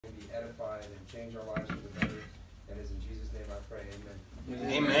edified and change our lives for the better. And it's in Jesus' name I pray.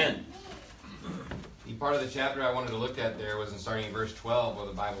 Amen. Amen. The part of the chapter I wanted to look at there was in starting in verse 12 where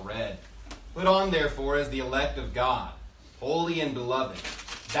the Bible read, "Put on, therefore, as the elect of God, holy and beloved,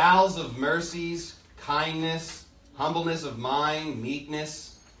 bowels of mercies, kindness, humbleness of mind,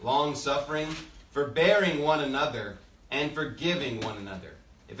 meekness, long-suffering, forbearing one another, and forgiving one another.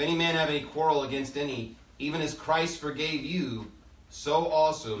 If any man have any quarrel against any, even as Christ forgave you, so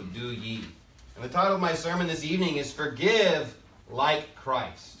also do ye." And the title of my sermon this evening is Forgive Like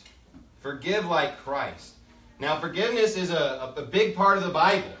Christ. Forgive like Christ. Now, forgiveness is a big part of the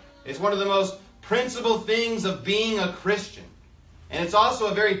Bible. It's one of the most principal things of being a Christian. And it's also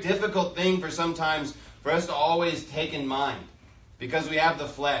a very difficult thing for sometimes for us to always take in mind. Because we have the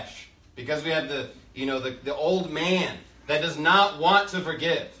flesh. Because we have the old man that does not want to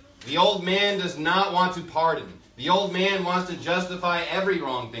forgive. The old man does not want to pardon. The old man wants to justify every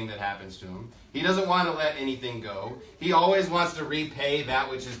wrong thing that happens to him. He doesn't want to let anything go. He always wants to repay that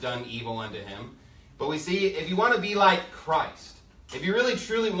which is done evil unto him. But we see, if you want to be like Christ, if you really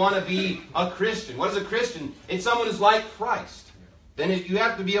truly want to be a Christian, what is a Christian? It's someone who's like Christ. Then you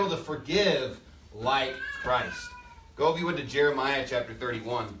have to be able to forgive like Christ. Go, if you would, to Jeremiah chapter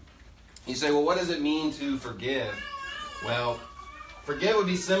 31. You say, well, what does it mean to forgive? Well, forgive would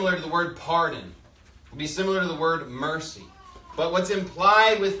be similar to the word pardon. It would be similar to the word mercy. But what's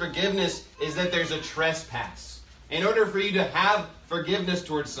implied with forgiveness is that there's a trespass. In order for you to have forgiveness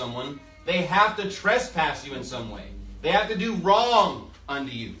towards someone, they have to trespass you in some way. They have to do wrong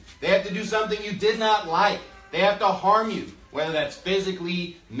unto you. They have to do something you did not like. They have to harm you, whether that's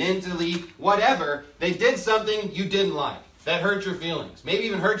physically, mentally, whatever. They did something you didn't like that hurt your feelings, maybe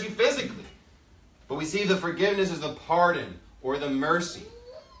even hurt you physically. But we see the forgiveness as the pardon or the mercy.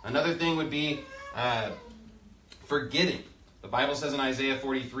 Another thing would be forgetting. The Bible says in Isaiah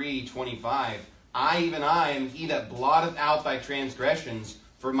 43:25, "I, even I, am he that blotteth out thy transgressions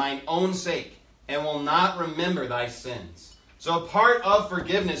for mine own sake, and will not remember thy sins." So a part of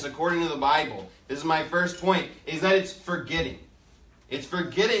forgiveness, according to the Bible, this is my first point, is that it's forgetting. It's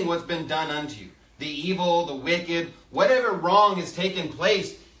forgetting what's been done unto you. The evil, the wicked, whatever wrong has taken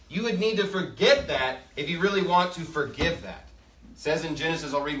place, you would need to forget that if you really want to forgive that. It says in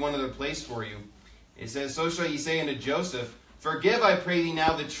Genesis, I'll read one other place for you. It says, "So shall ye say unto Joseph, Forgive, I pray thee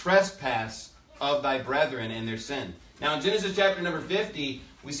now, the trespass of thy brethren and their sin." Now in Genesis chapter number 50,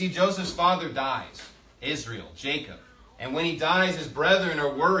 we see Joseph's father dies, Israel, Jacob. And when he dies, his brethren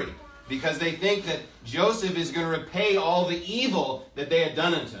are worried because they think that Joseph is going to repay all the evil that they had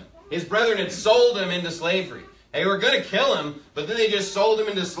done unto him. His brethren had sold him into slavery. They were going to kill him, but then they just sold him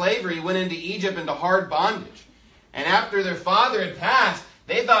into slavery. He went into Egypt into hard bondage. And after their father had passed,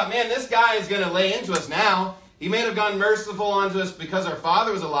 they thought, man, this guy is going to lay into us now. He may have gone merciful unto us because our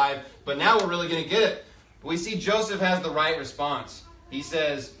father was alive, but now we're really going to get it. But we see Joseph has the right response. He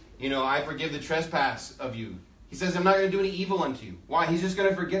says, I forgive the trespass of you. He says, I'm not going to do any evil unto you. Why? He's just going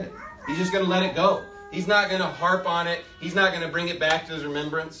to forget it. He's just going to let it go. He's not going to harp on it. He's not going to bring it back to his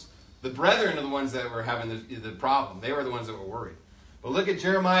remembrance. The brethren are the ones that were having the problem. They were the ones that were worried. But look at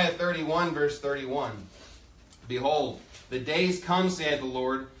Jeremiah 31, verse 31. "Behold, the days come, saith the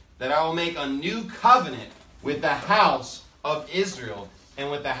Lord, that I will make a new covenant with the house of Israel and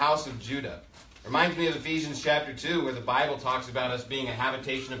with the house of Judah." Reminds me of Ephesians chapter 2, where the Bible talks about us being a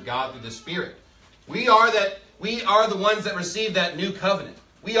habitation of God through the Spirit. We are the ones that receive that new covenant.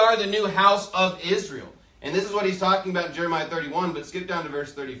 We are the new house of Israel. And this is what he's talking about in Jeremiah 31, but skip down to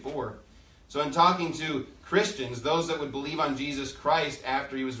verse 34. So in talking to Christians, those that would believe on Jesus Christ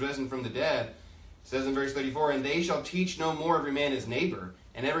after he was risen from the dead, it says in verse 34, "And they shall teach no more every man his neighbor,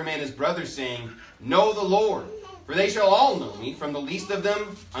 and every man his brother, saying, Know the Lord, for they shall all know me, from the least of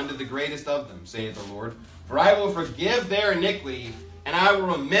them unto the greatest of them, saith the Lord. For I will forgive their iniquity, and I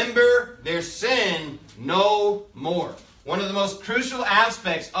will remember their sin no more." One of the most crucial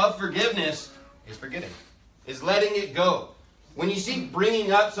aspects of forgiveness is forgetting, is letting it go. When you see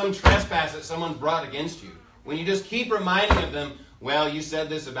bringing up some trespass that someone brought against you, when you just keep reminding of them, well, you said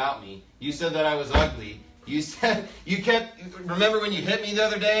this about me. You said that I was ugly. Remember when you hit me the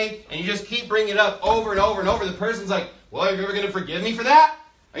other day? And you just keep bringing it up over and over and over. The person's like, well, are you ever going to forgive me for that?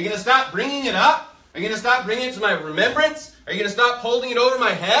 Are you going to stop bringing it up? Are you going to stop bringing it to my remembrance? Are you going to stop holding it over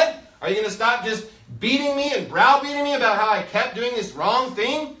my head? Are you going to stop just beating me and browbeating me about how I kept doing this wrong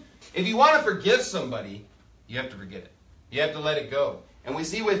thing? If you want to forgive somebody, you have to forget it. You have to let it go. And we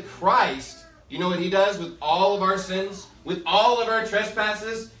see with Christ, you know what he does with all of our sins? With all of our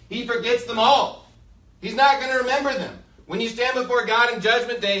trespasses? He forgets them all. He's not going to remember them. When you stand before God in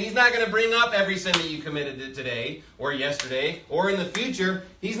Judgment Day, He's not going to bring up every sin that you committed today or yesterday or in the future.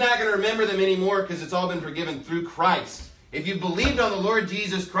 He's not going to remember them anymore because it's all been forgiven through Christ. If you believed on the Lord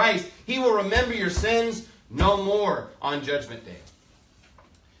Jesus Christ, He will remember your sins no more on Judgment Day.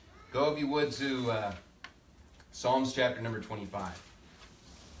 Go, if you would, to Psalms chapter number 25.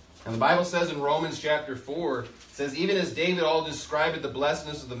 And the Bible says in Romans chapter 4, it says, even as David all described the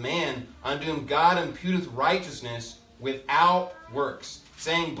blessedness of the man, unto whom God imputeth righteousness without works,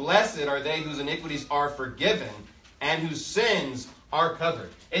 saying, blessed are they whose iniquities are forgiven, and whose sins are covered.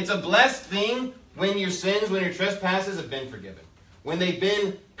 It's a blessed thing when your sins, when your trespasses have been forgiven. When they've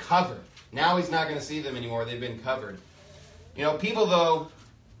been covered. Now He's not going to see them anymore. They've been covered. You know, people, though,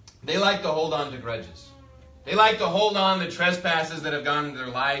 they like to hold on to grudges. They like to hold on to trespasses that have gone into their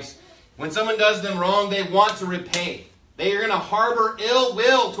lives. When someone does them wrong, they want to repay. They are going to harbor ill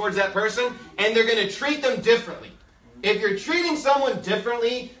will towards that person, and they're going to treat them differently. If you're treating someone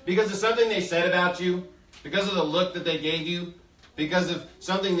differently because of something they said about you, because of the look that they gave you, because of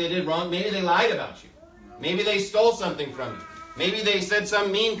something they did wrong, maybe they lied about you. Maybe they stole something from you. Maybe they said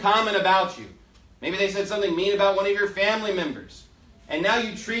some mean comment about you. Maybe they said something mean about one of your family members. And now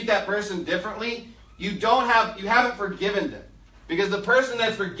you treat that person differently. You haven't forgiven them. Because the person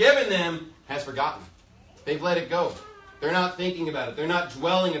that's forgiven them has forgotten. They've let it go. They're not thinking about it. They're not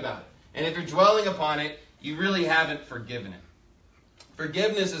dwelling about it. And if you're dwelling upon it, you really haven't forgiven it.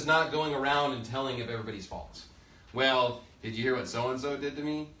 Forgiveness is not going around and telling of everybody's faults. Well, did you hear what so-and-so did to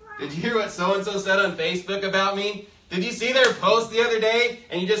me? Did you hear what so-and-so said on Facebook about me? Did you see their post the other day?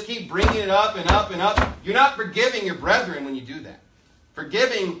 And you just keep bringing it up and up and up. You're not forgiving your brethren when you do that.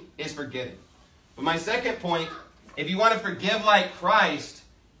 Forgiving is forgetting. But my second point, if you want to forgive like Christ,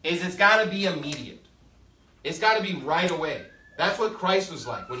 is it's got to be immediate. It's got to be right away. That's what Christ was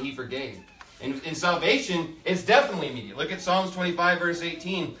like when He forgave. In salvation, it's definitely immediate. Look at Psalms 25, verse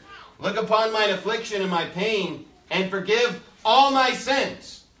 18. Look upon mine affliction and my pain, and forgive all my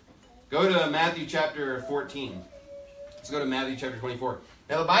sins. Go to Matthew chapter 14. Let's go to Matthew chapter 24.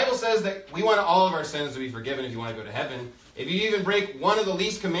 Now the Bible says that we want all of our sins to be forgiven if you want to go to heaven. If you even break one of the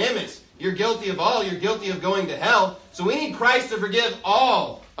least commandments, you're guilty of all. You're guilty of going to hell. So we need Christ to forgive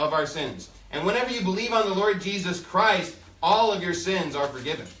all of our sins. And whenever you believe on the Lord Jesus Christ, all of your sins are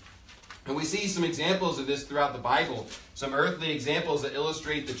forgiven. And we see some examples of this throughout the Bible. Some earthly examples that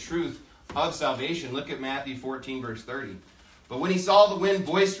illustrate the truth of salvation. Look at Matthew 14, verse 30. But when he saw the wind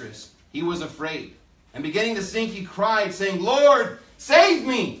boisterous, he was afraid. And beginning to sink, he cried, saying, Lord, save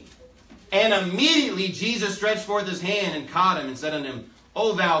me! And immediately Jesus stretched forth his hand and caught him and said unto him,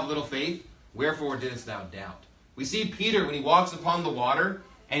 O thou of little faith, wherefore didst thou doubt? We see Peter when he walks upon the water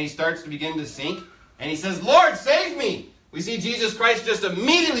and he starts to begin to sink. And he says, Lord, save me! We see Jesus Christ just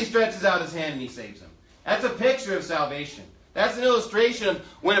immediately stretches out his hand and he saves him. That's a picture of salvation. That's an illustration of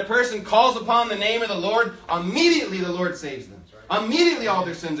when a person calls upon the name of the Lord, immediately the Lord saves them. Immediately all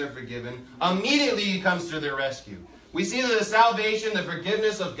their sins are forgiven. Immediately He comes to their rescue. We see that the salvation, the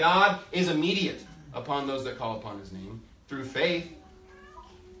forgiveness of God is immediate upon those that call upon His name through faith.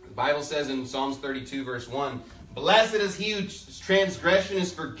 The Bible says in Psalms 32 verse 1, Blessed is he whose transgression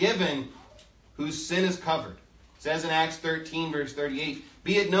is forgiven, whose sin is covered. It says in Acts 13 verse 38,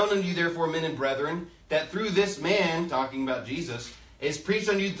 Be it known unto you therefore, men and brethren, that through this man, talking about Jesus, is preached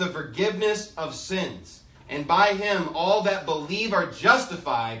unto you the forgiveness of sins. And by him all that believe are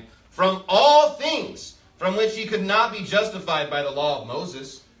justified from all things from which you could not be justified by the law of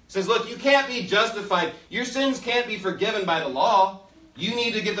Moses. It says, look, you can't be justified. Your sins can't be forgiven by the law. You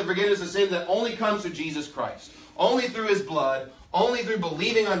need to get the forgiveness of sin that only comes through Jesus Christ. Only through His blood. Only through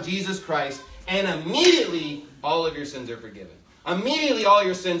believing on Jesus Christ. And immediately all of your sins are forgiven. Immediately all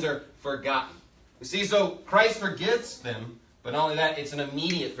your sins are forgotten. You see, so Christ forgets them. But not only that, it's an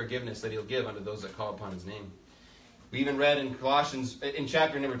immediate forgiveness that He'll give unto those that call upon His name. We even read in Colossians, in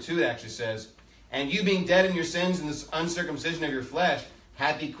chapter number 2, it actually says, And you being dead in your sins and the uncircumcision of your flesh,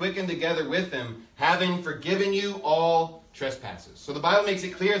 hath He quickened together with Him, having forgiven you all trespasses. So the Bible makes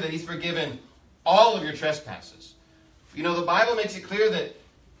it clear that He's forgiven all of your trespasses. You know, the Bible makes it clear that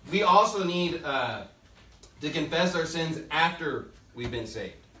we also need to confess our sins after we've been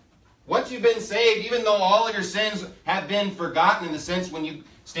saved. Once you've been saved, even though all of your sins have been forgotten in the sense when you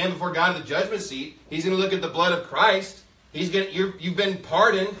stand before God at the judgment seat, He's going to look at the blood of Christ. You've been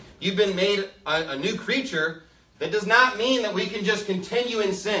pardoned. You've been made a new creature. That does not mean that we can just continue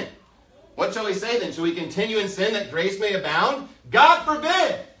in sin. What shall we say then? Shall we continue in sin that grace may abound? God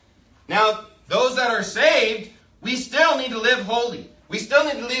forbid! Now, those that are saved, we still need to live holy. We still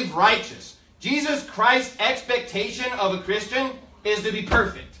need to live righteous. Jesus Christ's expectation of a Christian is to be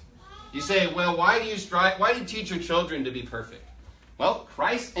perfect. You say, well, why do you teach your children to be perfect? Well,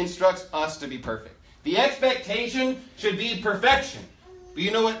 Christ instructs us to be perfect. The expectation should be perfection. But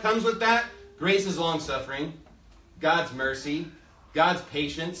you know what comes with that? Grace is long-suffering, God's mercy, God's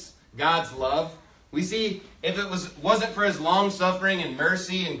patience, God's love. We see, if it wasn't for his long-suffering and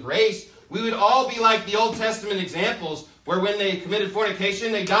mercy and grace, we would all be like the Old Testament examples where when they committed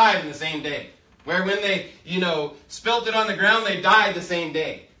fornication, they died in the same day. Where when they, spilt it on the ground, they died the same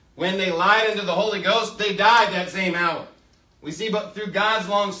day. When they lied unto the Holy Ghost, they died that same hour. We see, but through God's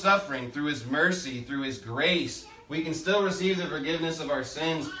long-suffering, through his mercy, through his grace, we can still receive the forgiveness of our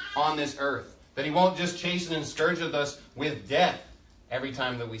sins on this earth. That he won't just chasten and scourge us with death every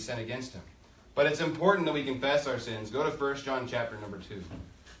time that we sin against him. But it's important that we confess our sins. Go to 1 John chapter number 2.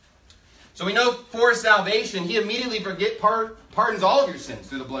 So we know for salvation, he immediately pardons all of your sins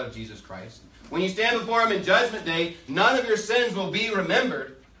through the blood of Jesus Christ. When you stand before him in judgment day, none of your sins will be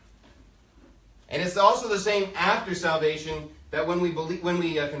remembered. And it's also the same after salvation, that when we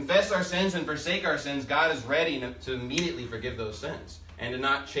confess our sins and forsake our sins, God is ready to immediately forgive those sins and to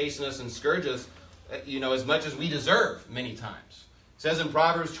not chasten us and scourge us, as much as we deserve many times. It says in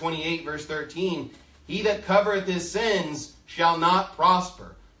Proverbs 28, verse 13, he that covereth his sins shall not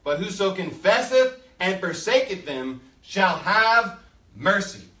prosper, but whoso confesseth and forsaketh them shall have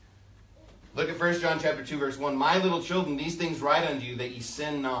mercy. Look at 1 John chapter 2, verse 1. My little children, these things write unto you, that ye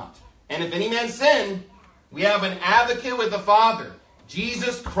sin not. And if any man sin, we have an advocate with the Father,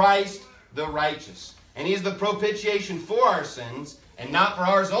 Jesus Christ the righteous. And he is the propitiation for our sins, and not for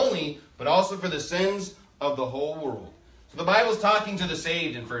ours only, but also for the sins of the whole world. So the Bible's talking to the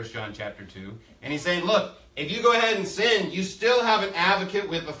saved in 1 John chapter 2. And he's saying, look, if you go ahead and sin, you still have an advocate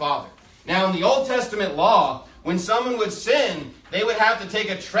with the Father. Now, in the Old Testament law, when someone would sin, they would have to take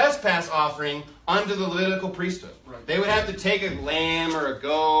a trespass offering under the Levitical priesthood. Right. They would have to take a lamb or a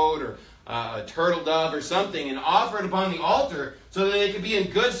goat or a turtle dove or something and offer it upon the altar so that they could be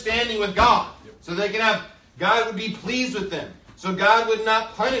in good standing with God. Yep. So they could God would be pleased with them. So God would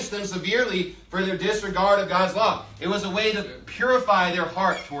not punish them severely for their disregard of God's law. It was a way to purify their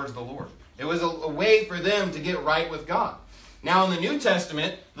heart towards the Lord. It was a way for them to get right with God. Now in the New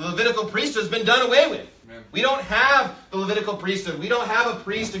Testament, the Levitical priesthood has been done away with. Amen. We don't have the Levitical priesthood. We don't have a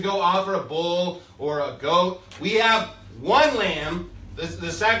priest to go offer a bull or a goat. We have one lamb,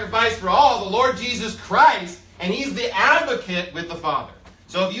 the sacrifice for all, the Lord Jesus Christ, and he's the advocate with the Father.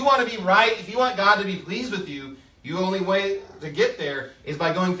 So if you want to be right, if you want God to be pleased with you, the only way to get there is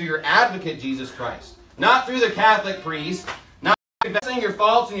by going through your advocate, Jesus Christ. Not through the Catholic priest, not confessing your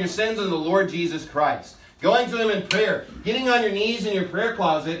faults and your sins in the Lord Jesus Christ. Going to him in prayer, getting on your knees in your prayer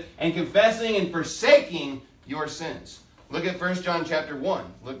closet, and confessing and forsaking your sins. Look at 1 John chapter 1.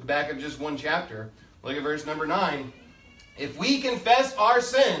 Look back at just one chapter. Look at verse number 9. If we confess our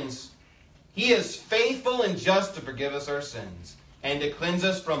sins, he is faithful and just to forgive us our sins and to cleanse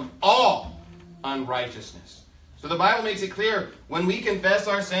us from all unrighteousness. So the Bible makes it clear, when we confess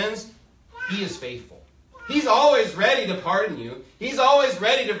our sins, he is faithful. He's always ready to pardon you. He's always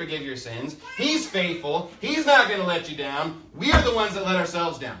ready to forgive your sins. He's faithful. He's not going to let you down. We are the ones that let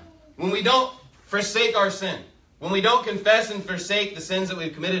ourselves down. When we don't forsake our sin. When we don't confess and forsake the sins that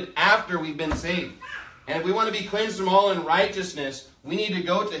we've committed after we've been saved. And if we want to be cleansed from all unrighteousness, we need to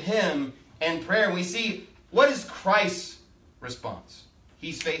go to him in prayer. And we see, what is Christ's response?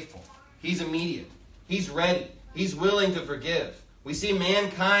 He's faithful. He's immediate. He's ready. He's willing to forgive. We see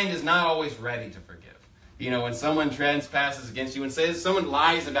mankind is not always ready to forgive. When someone trespasses against you, when someone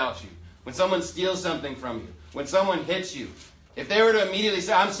lies about you, when someone steals something from you, when someone hits you, if they were to immediately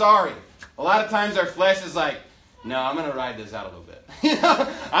say, I'm sorry, a lot of times our flesh is like, no, I'm going to ride this out a little bit.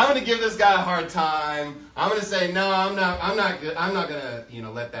 I'm going to give this guy a hard time. I'm going to say, no, I'm not going to,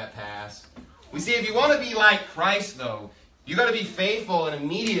 let that pass. We see, if you want to be like Christ, though, you got to be faithful and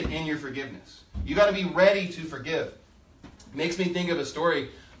immediate in your forgiveness. You got to be ready to forgive. It makes me think of a story.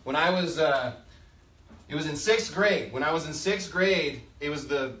 When I was, it was in 6th grade. When I was in 6th grade, it was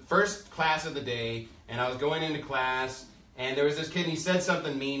the first class of the day, and I was going into class, and there was this kid, and he said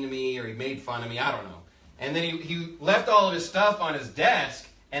something mean to me, or he made fun of me, I don't know. And then he left all of his stuff on his desk,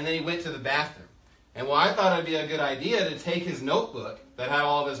 and then he went to the bathroom. And I thought it'd be a good idea to take his notebook that had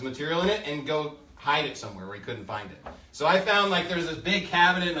all of his material in it and go hide it somewhere where he couldn't find it. So I found there's this big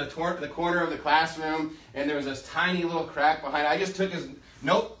cabinet in the corner of the classroom, and there was this tiny little crack behind it. I just took his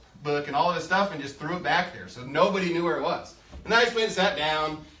notebook and all of his stuff and just threw it back there, so nobody knew where it was. And I just went and sat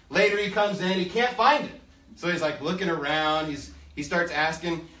down. Later he comes in, he can't find it. So he's looking around, he starts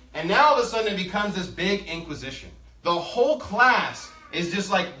asking, and now all of a sudden it becomes this big inquisition. The whole class is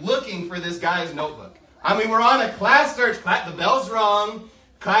just looking for this guy's notebook. I mean, we're on a class search, the bell's rung,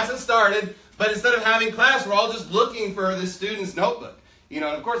 class has started, but instead of having class, we're all just looking for this student's notebook. And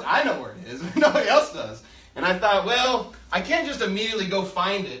of course, I know where it is. Nobody else does. And I thought, well, I can't just immediately go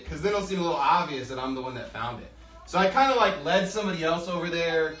find it, because then it'll seem a little obvious that I'm the one that found it. So I kind of led somebody else over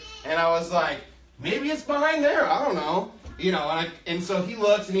there, and I was like, maybe it's behind there. I don't know. And so he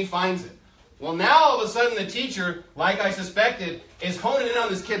looks and he finds it. Well, now all of a sudden the teacher, like I suspected, is honing in on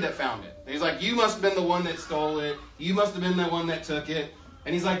this kid that found it. He's like, you must have been the one that stole it. You must have been the one that took it.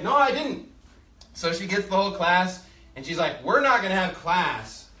 And he's like, no, I didn't. So she gets the whole class, and she's like, we're not going to have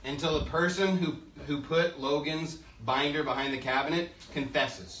class until the person who put Logan's binder behind the cabinet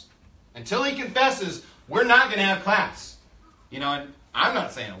confesses. Until he confesses, we're not going to have class. And I'm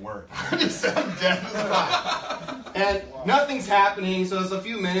not saying a word. I'm dead as a quiet. And nothing's happening, so it's a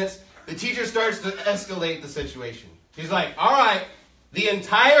few minutes. The teacher starts to escalate the situation. He's like, all right, the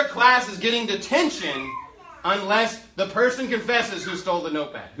entire class is getting detention unless the person confesses who stole the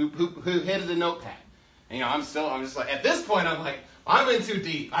notepad, who hid the notepad. And I'm just like, at this point, I'm like, I'm in too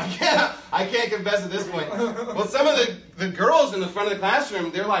deep. I can't confess at this point. Well, some of the girls in the front of the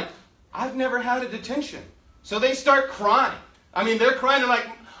classroom, they're like, I've never had a detention. So they start crying. They're crying. They're like,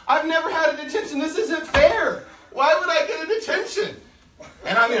 I've never had a detention. This isn't fair. Why would I get a detention?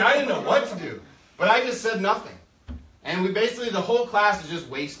 And I didn't know what to do. But I just said nothing. And the whole class is just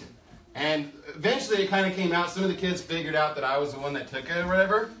wasted. And eventually it kind of came out. Some of the kids figured out that I was the one that took it or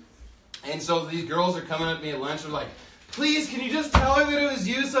whatever. And so these girls are coming up to me at lunch. They're like, please, can you just tell her that it was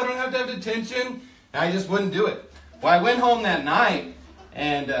you so I don't have to have detention? And I just wouldn't do it. Well, I went home that night.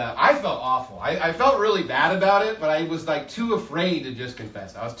 And I felt awful. I felt really bad about it, but I was too afraid to just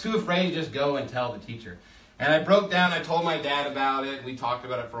confess. I was too afraid to just go and tell the teacher. And I broke down. I told my dad about it. We talked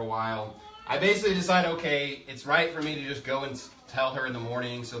about it for a while. I basically decided, okay, it's right for me to just go and tell her in the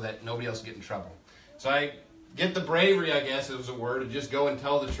morning so that nobody else will get in trouble. So I get the bravery, I guess it was a word, to just go and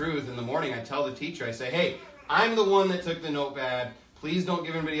tell the truth. In the morning, I tell the teacher, I say, hey, I'm the one that took the notepad. Please don't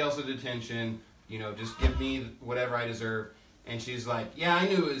give anybody else a detention. Just give me whatever I deserve. And she's like, yeah, I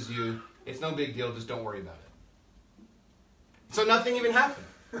knew it was you. It's no big deal. Just don't worry about it. So nothing even happened.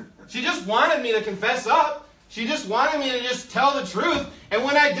 She just wanted me to confess up. She just wanted me to just tell the truth. And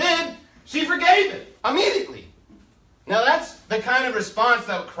when I did, she forgave it immediately. Now that's the kind of response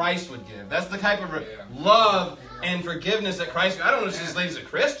that Christ would give. That's the type of love and forgiveness that Christ would. I don't know if this lady's a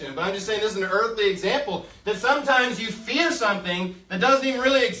Christian, but I'm just saying this is an earthly example that sometimes you fear something that doesn't even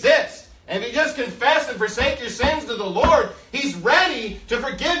really exist. And if you just confess and forsake your sins to the Lord, He's ready to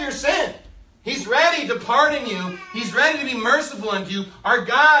forgive your sin. He's ready to pardon you. He's ready to be merciful unto you. Our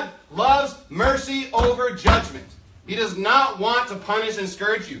God loves mercy over judgment. He does not want to punish and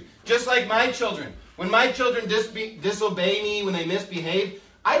scourge you. Just like my children. When my children disobey me, when they misbehave,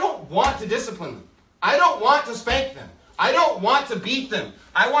 I don't want to discipline them. I don't want to spank them. I don't want to beat them.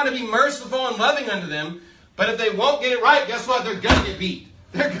 I want to be merciful and loving unto them. But if they won't get it right, guess what? They're going to get beat.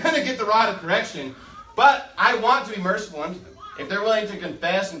 They're going to get the rod of correction. But I want to be merciful unto them. If they're willing to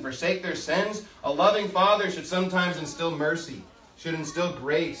confess and forsake their sins, a loving father should sometimes instill mercy, should instill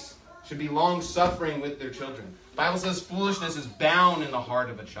grace, should be long-suffering with their children. The Bible says foolishness is bound in the heart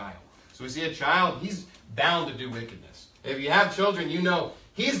of a child. So we see a child, he's bound to do wickedness. If you have children, you know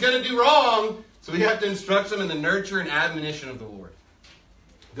he's going to do wrong, so we have to instruct them in the nurture and admonition of the Lord.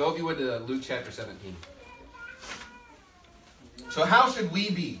 Go, if you would, to Luke chapter 17. So how should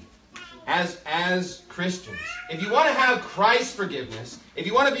we be as Christians? If you want to have Christ's forgiveness, if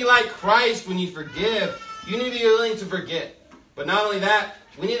you want to be like Christ when you forgive, you need to be willing to forget. But not only that,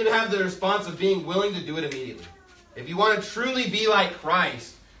 we need to have the response of being willing to do it immediately. If you want to truly be like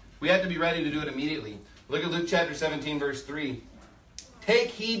Christ, we have to be ready to do it immediately. Look at Luke chapter 17, verse 3. Take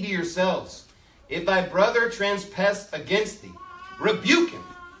heed to yourselves. If thy brother trespass against thee, rebuke him.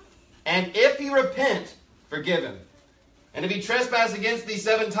 And if he repent, forgive him. And if he trespass against thee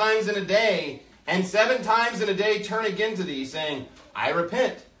 7 times in a day, and 7 times in a day turn again to thee, saying, I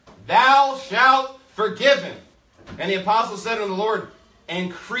repent, thou shalt forgive him. And the apostle said unto the Lord,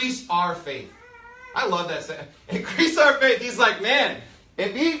 increase our faith. I love that saying. Increase our faith. He's like, man,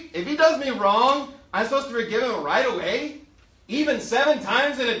 if he does me wrong, I'm supposed to forgive him right away? Even 7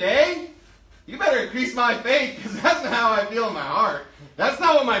 times in a day? You better increase my faith, because that's not how I feel in my heart. That's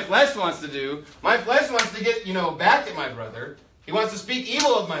not what my flesh wants to do. My flesh wants to get, back at my brother. He wants to speak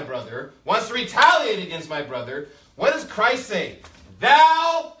evil of my brother. Wants to retaliate against my brother. What does Christ say?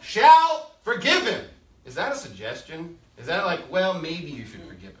 Thou shalt forgive him. Is that a suggestion? Is that like, well, maybe you should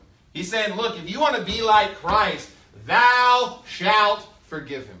forgive him? He's saying, look, if you want to be like Christ, thou shalt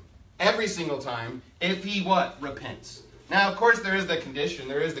forgive him. Every single time, if he what? Repents. Now, of course, there is the condition.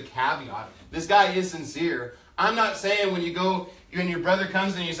 There is the caveat. This guy is sincere. I'm not saying when you go, and your brother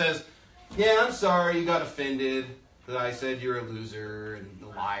comes and he says, yeah, I'm sorry you got offended that I said you're a loser and a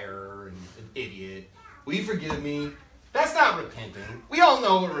liar and an idiot. Will you forgive me? That's not repenting. We all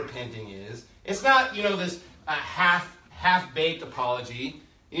know what repenting is. It's not, this half-baked apology.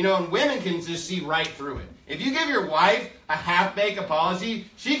 And women can just see right through it. If you give your wife a half-baked apology,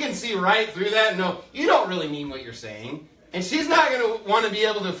 she can see right through that and know you don't really mean what you're saying. And she's not going to want to be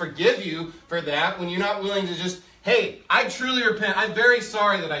able to forgive you for that when you're not willing to just, hey, I truly repent. I'm very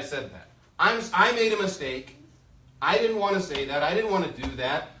sorry that I said that. I made a mistake. I didn't want to say that. I didn't want to do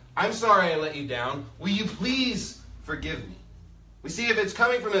that. I'm sorry I let you down. Will you please forgive me? We see if it's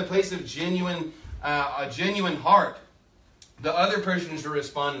coming from a place of a genuine heart, the other person should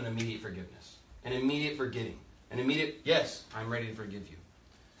respond in immediate forgiveness, an immediate forgetting, an immediate, yes, I'm ready to forgive you.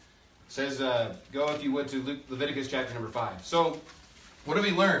 It says, go if you would to Leviticus chapter number 5. So, what do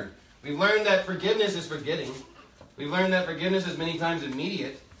we learn? We've learned that forgiveness is forgetting. We've learned that forgiveness is many times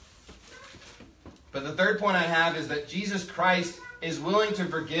immediate. But the third point I have is that Jesus Christ is willing to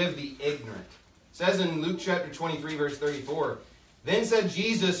forgive the ignorant. It says in Luke chapter 23, verse 34, then said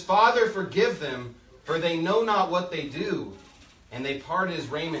Jesus, Father, forgive them, for they know not what they do. And they parted his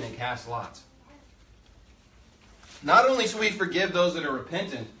raiment and cast lots. Not only should we forgive those that are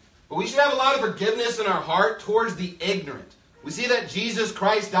repentant, but we should have a lot of forgiveness in our heart towards the ignorant. We see that Jesus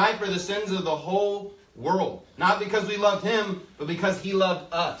Christ died for the sins of the whole world. Not because we loved him, but because he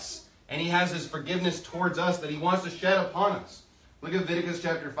loved us. And he has his forgiveness towards us that he wants to shed upon us. Look at Leviticus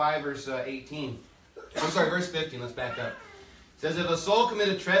chapter 5, verse 18. Verse 15. Let's back up. It says, if a soul commit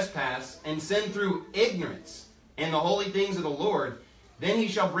a trespass and sin through ignorance in the holy things of the Lord, then he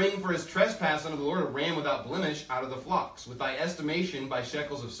shall bring for his trespass unto the Lord a ram without blemish out of the flocks, with thy estimation by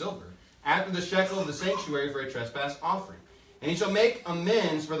shekels of silver, after the shekel of the sanctuary for a trespass offering. And he shall make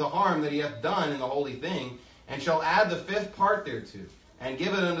amends for the harm that he hath done in the holy thing, and shall add the fifth part thereto, and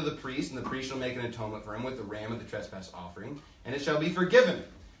give it unto the priest, and the priest shall make an atonement for him with the ram of the trespass offering, and it shall be forgiven.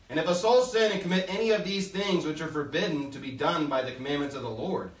 And if a soul sin and commit any of these things which are forbidden to be done by the commandments of the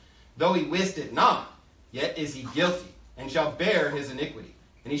Lord, though he wist it not, yet is he guilty, and shall bear his iniquity.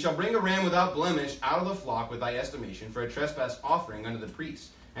 And he shall bring a ram without blemish out of the flock with thy estimation for a trespass offering unto the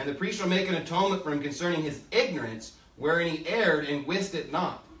priest. And the priest shall make an atonement for him concerning his ignorance, wherein he erred and wist it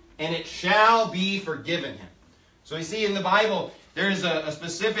not. And it shall be forgiven him. So we see in the Bible, there is a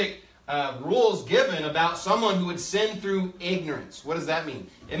specific rules given about someone who would sin through ignorance. What does that mean?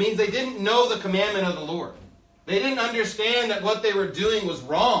 It means they didn't know the commandment of the Lord. They didn't understand that what they were doing was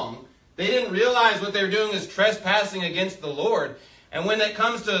wrong. They didn't realize what they were doing was trespassing against the Lord. And when it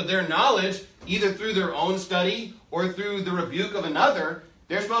comes to their knowledge, either through their own study or through the rebuke of another,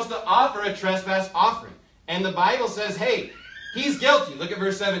 they're supposed to offer a trespass offering. And the Bible says, hey, he's guilty. Look at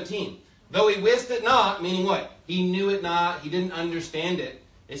verse 17. Though he wist it not, meaning what? He knew it not. He didn't understand it.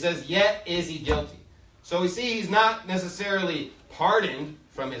 It says, yet is he guilty. So we see he's not necessarily pardoned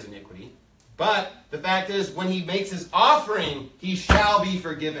from his iniquity. But the fact is, when he makes his offering, he shall be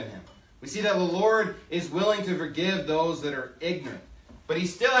forgiven him. We see that the Lord is willing to forgive those that are ignorant. But he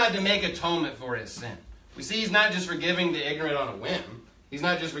still had to make atonement for his sin. We see he's not just forgiving the ignorant on a whim. He's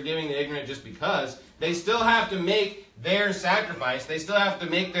not just forgiving the ignorant just because. They still have to make their sacrifice. They still have to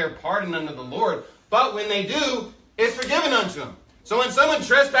make their pardon unto the Lord. But when they do, it's forgiven unto them. So when someone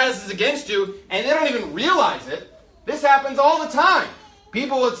trespasses against you and they don't even realize it, this happens all the time.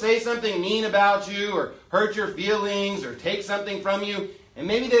 People will say something mean about you or hurt your feelings or take something from you, and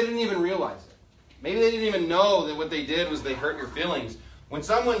maybe they didn't even realize it. Maybe they didn't even know that what they did was they hurt your feelings. When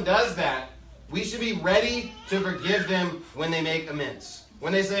someone does that, we should be ready to forgive them when they make amends.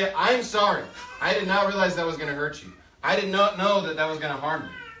 When they say, I'm sorry. I did not realize that was going to hurt you. I did not know that that was going to harm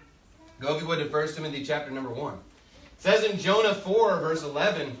you. Go if you would to 1 Timothy chapter number 1. It says in Jonah 4, verse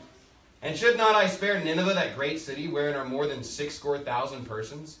 11, and should not I spare Nineveh, that great city, wherein are more than 6,000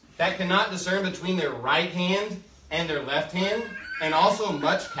 persons, that cannot discern between their right hand and their left hand, and also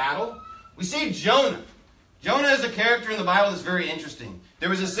much cattle? We see Jonah. Jonah is a character in the Bible that's very interesting. There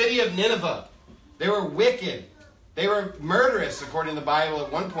was a city of Nineveh. They were wicked. They were murderous, according to the Bible,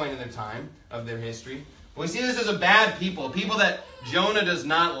 at one point in their time of their history. But we see this as a bad people, people that Jonah does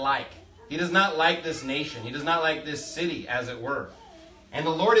not like. He does not like this nation. He does not like this city, as it were. And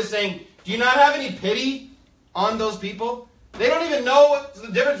the Lord is saying, do you not have any pity on those people? They don't even know what's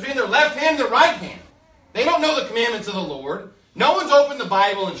the difference between their left hand and their right hand. They don't know the commandments of the Lord. No one's opened the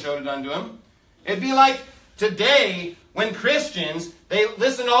Bible and showed it unto them. It'd be like today when Christians, they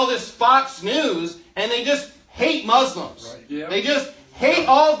listen to all this Fox News and they just hate Muslims. Right. Yeah. They just Hate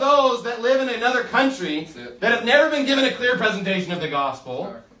all those that live in another country, that have never been given a clear presentation of the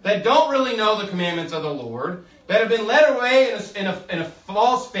gospel, that don't really know the commandments of the Lord, that have been led away in a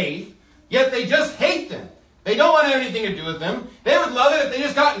false faith, yet they just hate them. They don't want to have anything to do with them. They would love it if they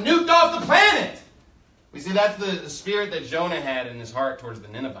just got nuked off the planet. We see that's the spirit that Jonah had in his heart towards the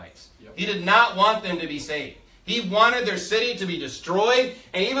Ninevites. Yep. He did not want them to be saved. He wanted their city to be destroyed,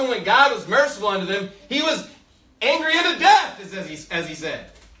 and even when God was merciful unto them, he was angry unto death, as he said.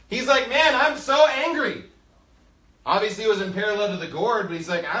 He's like, man, I'm so angry. Obviously, it was in parallel to the gourd, but he's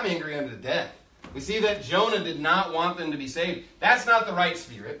like, I'm angry unto death. We see that Jonah did not want them to be saved. That's not the right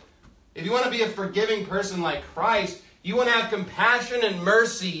spirit. If you want to be a forgiving person like Christ, you want to have compassion and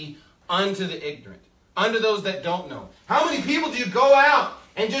mercy unto the ignorant, unto those that don't know. How many people do you go out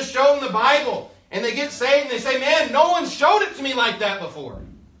and just show them the Bible, and they get saved, and they say, man, no one showed it to me like that before.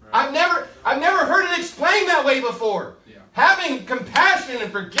 I've never heard it explained that way before. Yeah. Having compassion and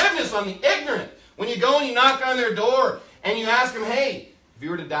forgiveness on the ignorant. When you go and you knock on their door and you ask them, hey, if you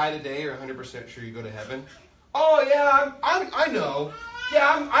were to die today, you're 100% sure you go to heaven? Oh, yeah, I know.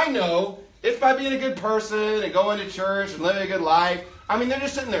 Yeah, I know. It's by being a good person and going to church and living a good life. I mean, they're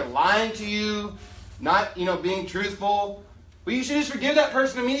just sitting there lying to you, not, being truthful. But you should just forgive that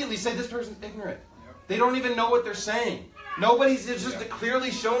person immediately. Say, this person's ignorant. Yep. They don't even know what they're saying. Nobody's just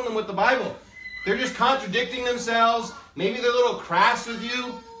clearly shown them with the Bible. They're just contradicting themselves. Maybe they're a little crass with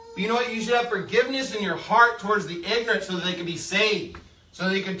you. But you know what? You should have forgiveness in your heart towards the ignorant so that they can be saved. So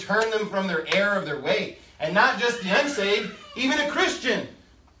that you can turn them from their error of their way. And not just the unsaved, even a Christian.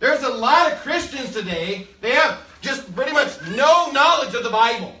 There's a lot of Christians today. They have just pretty much no knowledge of the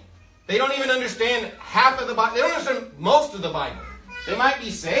Bible. They don't even understand half of the Bible. They don't understand most of the Bible. They might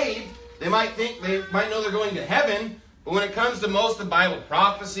be saved. They might know they're going to heaven. But when it comes to most of Bible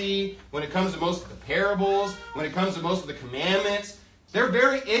prophecy, when it comes to most of the parables, when it comes to most of the commandments, they're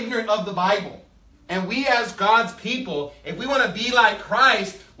very ignorant of the Bible. And we as God's people, if we want to be like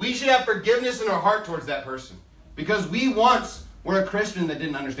Christ, we should have forgiveness in our heart towards that person. Because we once were a Christian that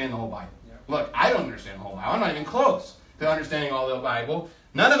didn't understand the whole Bible. Yeah. Look, I don't understand the whole Bible. I'm not even close to understanding all the Bible.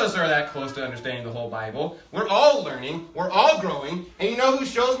 None of us are that close to understanding the whole Bible. We're all learning. We're all growing. And you know who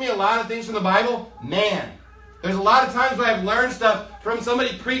shows me a lot of things from the Bible? Man. There's a lot of times where I've learned stuff from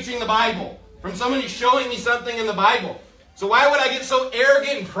somebody preaching the Bible, from somebody showing me something in the Bible. So why would I get so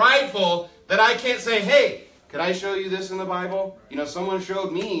arrogant and prideful that I can't say, hey, could I show you this in the Bible? Someone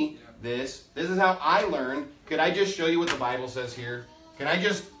showed me this. This is how I learned. Could I just show you what the Bible says here? Can I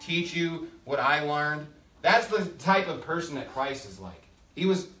just teach you what I learned? That's the type of person that Christ is like. He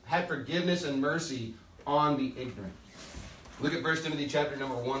had forgiveness and mercy on the ignorant. Look at 1 Timothy chapter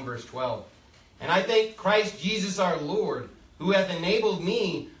number 1, verse 12. And I thank Christ Jesus our Lord, who hath enabled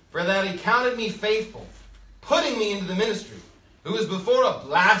me, for that he counted me faithful, putting me into the ministry, who was before a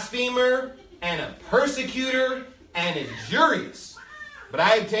blasphemer, and a persecutor, and injurious. But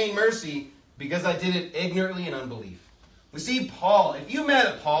I obtained mercy, because I did it ignorantly in unbelief. We see Paul. If you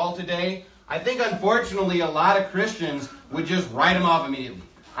met Paul today, I think unfortunately a lot of Christians would just write him off immediately.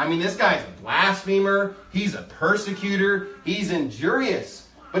 I mean, this guy's a blasphemer, he's a persecutor, he's injurious.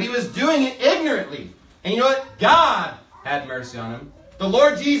 But he was doing it ignorantly. And you know what? God had mercy on him. The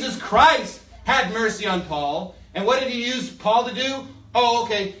Lord Jesus Christ had mercy on Paul. And what did he use Paul to do? Oh,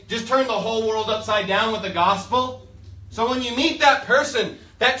 okay, just turn the whole world upside down with the gospel. So when you meet that person,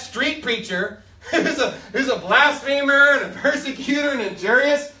 that street preacher, who's a blasphemer and a persecutor and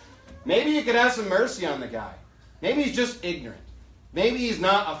injurious, maybe you could have some mercy on the guy. Maybe he's just ignorant. Maybe he's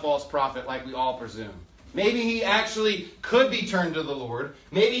not a false prophet like we all presume. Maybe he actually could be turned to the Lord.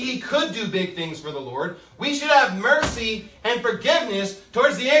 Maybe he could do big things for the Lord. We should have mercy and forgiveness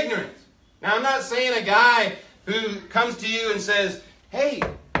towards the ignorant. Now, I'm not saying a guy who comes to you and says, hey,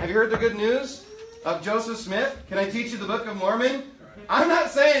 have you heard the good news of Joseph Smith? Can I teach you the Book of Mormon? I'm not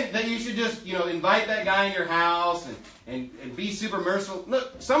saying that you should just, invite that guy in your house and be super merciful.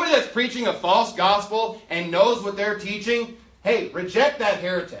 Look, somebody that's preaching a false gospel and knows what they're teaching, hey, reject that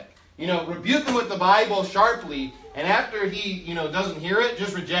heretic. Rebuke him with the Bible sharply, and after he, doesn't hear it,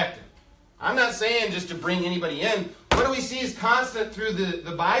 just reject it. I'm not saying just to bring anybody in. What do we see is constant through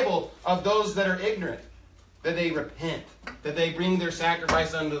the Bible of those that are ignorant? That they repent, that they bring their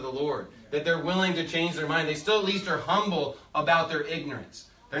sacrifice unto the Lord, that they're willing to change their mind. They still at least are humble about their ignorance.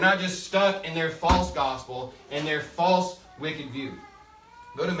 They're not just stuck in their false gospel and their false wicked view.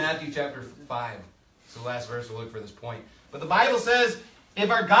 Go to Matthew chapter 5. It's the last verse we'll look for this point. But the Bible says, if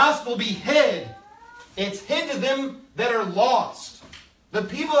our gospel be hid, it's hid to them that are lost. The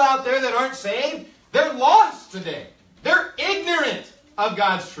people out there that aren't saved, they're lost today. They're ignorant of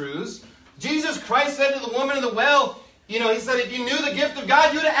God's truths. Jesus Christ said to the woman of the well, He said if you knew the gift of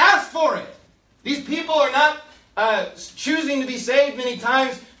God, you would have asked for it. These people are not choosing to be saved many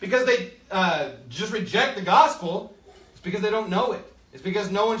times because they just reject the gospel. It's because they don't know it. It's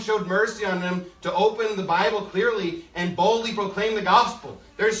because no one showed mercy on them to open the Bible clearly and boldly proclaim the gospel.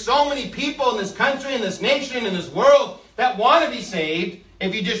 There's so many people in this country, in this nation, in this world that want to be saved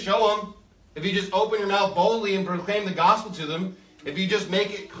if you just show them. If you just open your mouth boldly and proclaim the gospel to them. If you just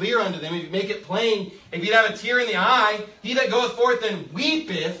make it clear unto them. If you make it plain. If you have a tear in the eye. He that goeth forth and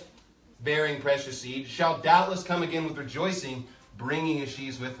weepeth, bearing precious seed, shall doubtless come again with rejoicing, bringing his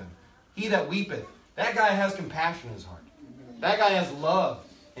sheaves with him. He that weepeth. That guy has compassion in his heart. That guy has love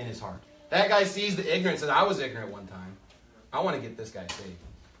in his heart. That guy sees the ignorance. And I was ignorant one time. I want to get this guy saved.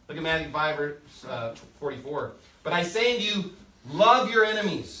 Look at Matthew 5, verse 44. But I say unto you, love your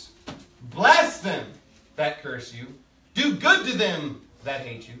enemies. Bless them that curse you. Do good to them that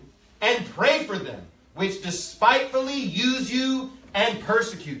hate you. And pray for them which despitefully use you and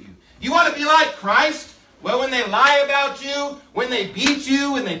persecute you. You want to be like Christ? Well, when they lie about you, when they beat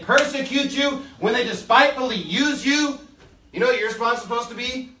you, when they persecute you, when they despitefully use you, you know what your response is supposed to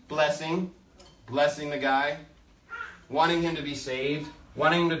be? Blessing. Blessing the guy. Wanting him to be saved.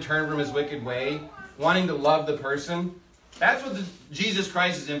 Wanting him to turn from his wicked way. Wanting to love the person. That's what Jesus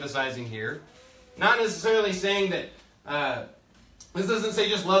Christ is emphasizing here. Not necessarily saying that, this doesn't say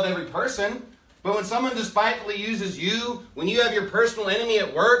just love every person. But when someone despitefully uses you, when you have your personal enemy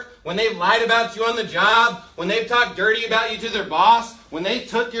at work, when they've lied about you on the job, when they've talked dirty about you to their boss, when they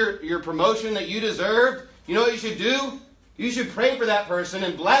took your promotion that you deserved, you know what you should do? You should pray for that person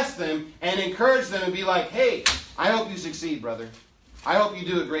and bless them and encourage them and be like, hey, I hope you succeed, brother. I hope you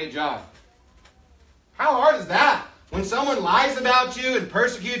do a great job. How hard is that? When someone lies about you and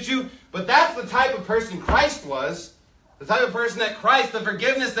persecutes you, but that's the type of person Christ was. The type of person that Christ, the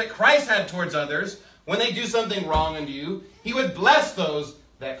forgiveness that Christ had towards others, when they do something wrong unto you, he would bless those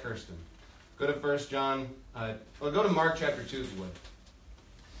that cursed him. Go to 1 John, go to Mark chapter 2 if you would.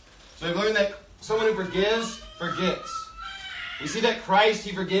 So we've learned that someone who forgives, forgets. We see that Christ,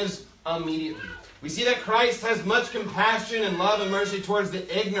 he forgives immediately. We see that Christ has much compassion and love and mercy towards the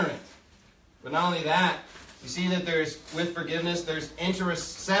ignorant. But not only that, you see that with forgiveness, there's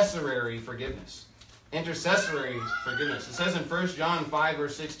intercessory forgiveness. Intercessory forgiveness. It says in 1 John 5,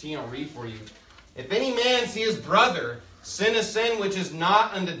 verse 16, I'll read for you. If any man see his brother sin a sin which is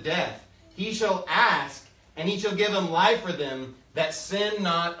not unto death, he shall ask, and he shall give him life for them that sin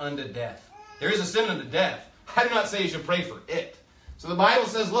not unto death. There is a sin unto death. I do not say you should pray for it. So the Bible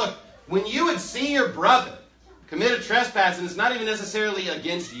says, look, when you would see your brother commit a trespass, and it's not even necessarily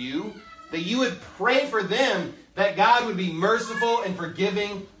against you, that you would pray for them that God would be merciful and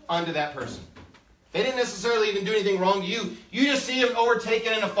forgiving unto that person. They didn't necessarily even do anything wrong to you. You just see them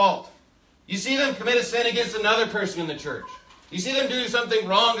overtaken in a fault. You see them commit a sin against another person in the church. You see them do something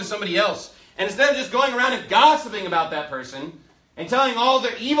wrong to somebody else. And instead of just going around and gossiping about that person and telling all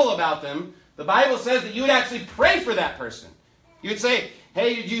their evil about them, the Bible says that you would actually pray for that person. You would say,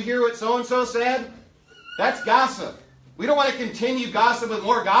 hey, did you hear what so-and-so said? That's gossip. We don't want to continue gossip with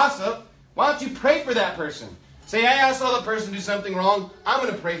more gossip. Why don't you pray for that person? Say, hey, I saw the person do something wrong. I'm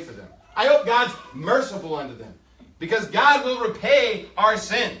going to pray for them. I hope God's merciful unto them. Because God will repay our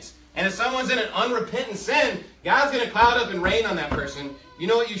sins. And if someone's in an unrepentant sin, God's going to cloud up and rain on that person. You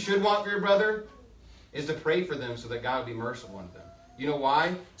know what you should want for your brother? Is to pray for them so that God will be merciful unto them. You know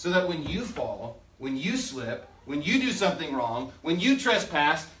why? So that when you fall, when you slip, when you do something wrong, when you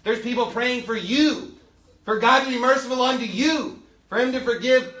trespass, there's people praying for you. For God to be merciful unto you. For him to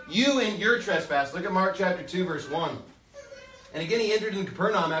forgive you in your trespass. Look at Mark chapter 2, verse 1. And again he entered into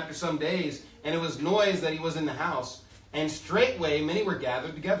Capernaum after some days, and it was noise that he was in the house. And straightway many were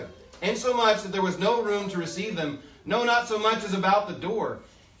gathered together, insomuch that there was no room to receive them, no, not so much as about the door.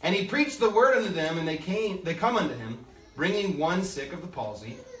 And he preached the word unto them, and they come unto him, bringing one sick of the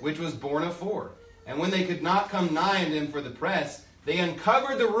palsy, which was borne of 4. And when they could not come nigh unto him for the press, they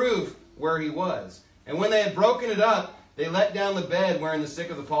uncovered the roof where he was. And when they had broken it up, they let down the bed wherein the sick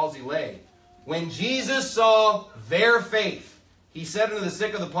of the palsy lay. When Jesus saw their faith, he said unto the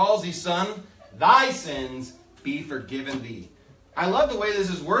sick of the palsy, Son, thy sins be forgiven thee. I love the way this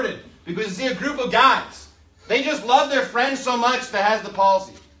is worded, because you see a group of guys. They just love their friend so much that has the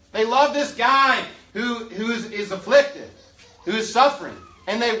palsy. They love this guy who is afflicted, who is suffering.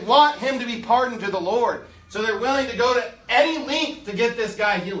 And they want him to be pardoned to the Lord. So they're willing to go to any length to get this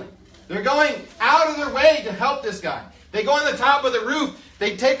guy healing. They're going out of their way to help this guy. They go on the top of the roof.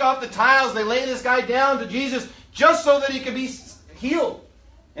 They take off the tiles. They lay this guy down to Jesus just so that he could be healed.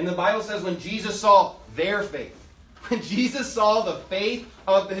 And the Bible says when Jesus saw their faith, when Jesus saw the faith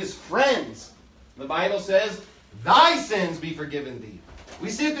of his friends, the Bible says thy sins be forgiven thee. We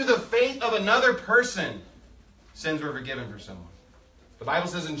see it through the faith of another person. Sins were forgiven for someone. The Bible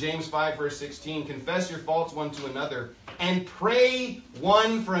says in James 5, verse 16, confess your faults one to another, and pray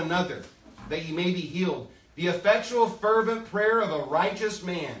one for another, that ye may be healed. The effectual fervent prayer of a righteous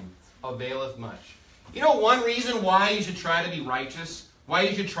man availeth much. You know one reason why you should try to be righteous? Why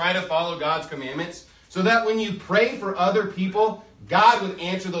you should try to follow God's commandments? So that when you pray for other people, God would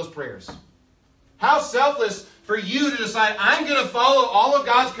answer those prayers. How selfless for you to decide, I'm going to follow all of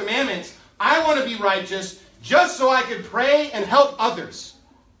God's commandments. I want to be righteous just so I could pray and help others.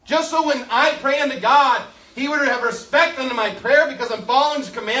 Just so when I pray unto God, He would have respect unto my prayer because I'm following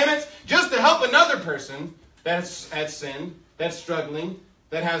His commandments just to help another person that's sinned, that's struggling,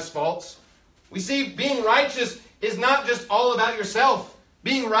 that has faults. We see being righteous is not just all about yourself.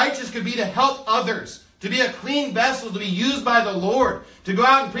 Being righteous could be to help others, to be a clean vessel, to be used by the Lord, to go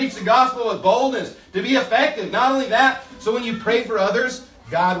out and preach the gospel with boldness, to be effective. Not only that, so when you pray for others,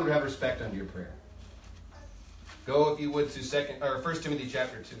 God would have respect unto your prayer. Go, if you would, to 1 Timothy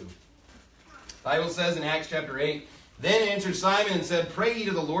chapter 2. The Bible says in Acts chapter 8, then answered Simon and said, pray ye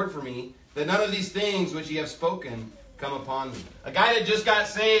to the Lord for me, that none of these things which ye have spoken come upon me. A guy that just got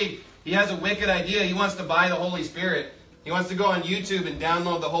saved, he has a wicked idea. He wants to buy the Holy Spirit. He wants to go on YouTube and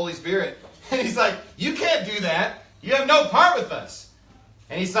download the Holy Spirit. And he's like, you can't do that. You have no part with us.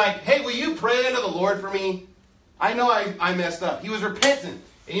 And he's like, hey, will you pray unto the Lord for me? I know I messed up. He was repentant.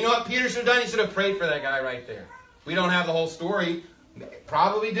 And you know what Peter should have done? He should have prayed for that guy right there. We don't have the whole story.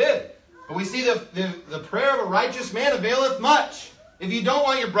 Probably did. But we see the prayer of a righteous man availeth much. If you don't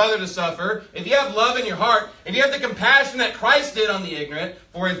want your brother to suffer, if you have love in your heart, if you have the compassion that Christ did on the ignorant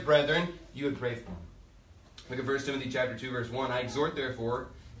for His brethren, you would pray for them. Look at 1 Timothy chapter 2, verse 1. I exhort, therefore,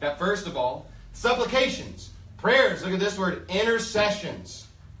 that first of all, supplications, prayers, look at this word, intercessions,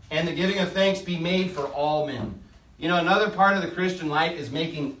 and the giving of thanks be made for all men. You know, another part of the Christian life is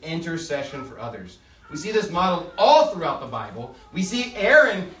making intercession for others. We see this modeled all throughout the Bible. We see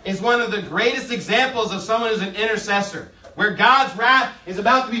Aaron is one of the greatest examples of someone who's an intercessor, where God's wrath is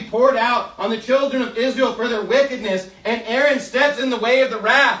about to be poured out on the children of Israel for their wickedness, and Aaron steps in the way of the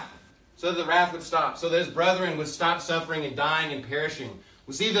wrath so that the wrath would stop, so that his brethren would stop suffering and dying and perishing.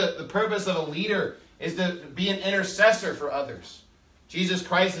 We see the purpose of a leader is to be an intercessor for others. Jesus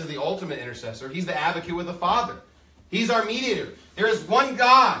Christ is the ultimate intercessor. He's the advocate with the Father. He's our mediator. There is one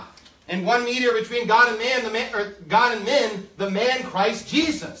God and one mediator between God and men, the man Christ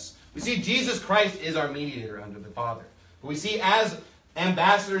Jesus. We see Jesus Christ is our mediator unto the Father. But we see as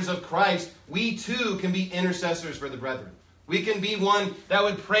ambassadors of Christ, we too can be intercessors for the brethren. We can be one that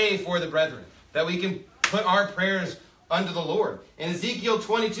would pray for the brethren, that we can put our prayers unto the Lord. In Ezekiel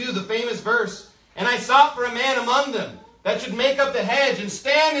 22, the famous verse, and I sought for a man among them that should make up the hedge and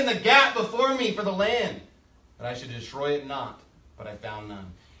stand in the gap before me for the land, that I should destroy it not, but I found none.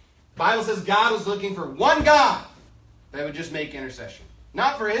 The Bible says God was looking for one God that would just make intercession.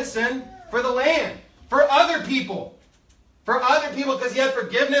 Not for his sin, for the land, for other people. For other people, because he had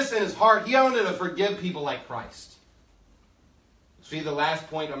forgiveness in his heart. He wanted to forgive people like Christ. See, the last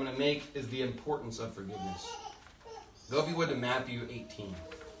point I'm going to make is the importance of forgiveness. Go, if you would, to Matthew 18.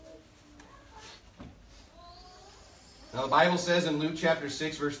 Now, the Bible says in Luke chapter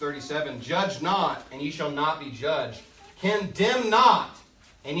 6, verse 37, judge not, and ye shall not be judged. Condemn not,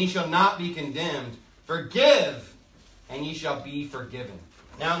 and ye shall not be condemned. Forgive, and ye shall be forgiven.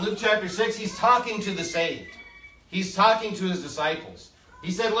 Now, in Luke chapter 6, he's talking to the saved. He's talking to his disciples.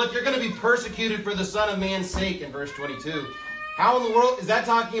 He said, look, you're going to be persecuted for the Son of Man's sake in verse 22. How in the world is that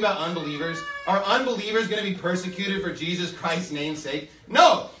talking about unbelievers? Are unbelievers going to be persecuted for Jesus Christ's name's sake?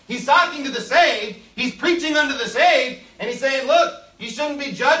 No. He's talking to the saved. He's preaching unto the saved. And he's saying, look, you shouldn't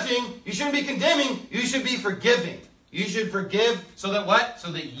be judging. You shouldn't be condemning. You should be forgiving. You should forgive so that what?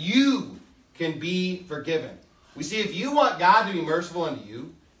 So that you can be forgiven. We see if you want God to be merciful unto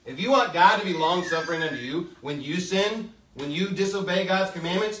you, if you want God to be long-suffering unto you, when you sin, when you disobey God's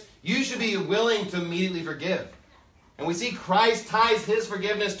commandments, you should be willing to immediately forgive. And we see Christ ties his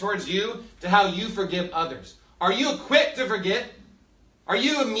forgiveness towards you to how you forgive others. Are you quick to forget? Are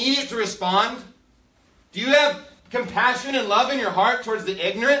you immediate to respond? Do you have compassion and love in your heart towards the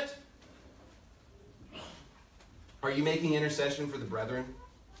ignorant? Are you making intercession for the brethren?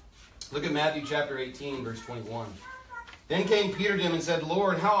 Look at Matthew chapter 18, verse 21. Then came Peter to him and said,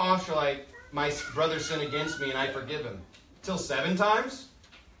 Lord, how oft shall my brother sin against me, and I forgive him? Till 7 times?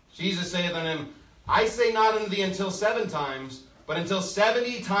 Jesus saith unto him, I say not unto thee until 7 times, but until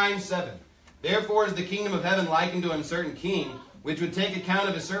 70 times 7. Therefore is the kingdom of heaven likened to a certain king, which would take account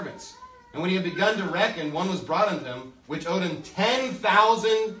of his servants. And when he had begun to reckon, one was brought unto him, which owed him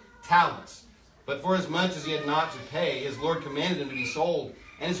 10,000 talents. But for as much as he had not to pay, his Lord commanded him to be sold,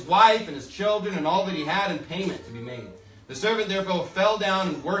 and his wife and his children and all that he had in payment to be made. The servant therefore fell down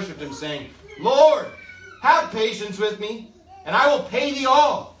and worshipped him, saying, Lord, have patience with me, and I will pay thee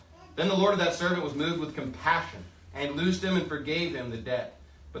all. Then the Lord of that servant was moved with compassion, and loosed him and forgave him the debt.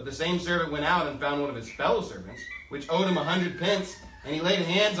 But the same servant went out and found one of his fellow servants, which owed him 100 pence, and he laid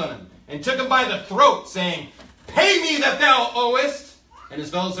hands on him, and took him by the throat, saying, Pay me that thou owest. And his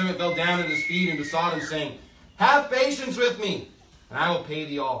fellow servant fell down at his feet and besought him, saying, Have patience with me, and I will pay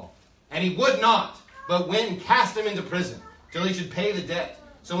thee all. And he would not, but went and cast him into prison, till he should pay the debt.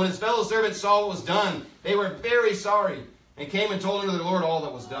 So when his fellow servants saw what was done, they were very sorry, and came and told unto their Lord all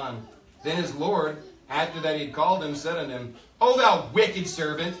that was done. Then his Lord, after that he had called him, said unto him, O thou wicked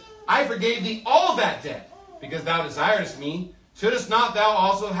servant, I forgave thee all that debt, because thou desiredst me. Shouldest not thou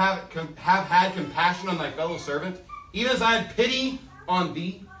also have had compassion on thy fellow servant, even as I had pity on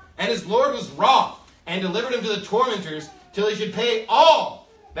thee? And his Lord was wroth, and delivered him to the tormentors, till he should pay all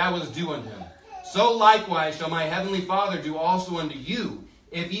that was due unto him. So likewise shall my heavenly Father do also unto you,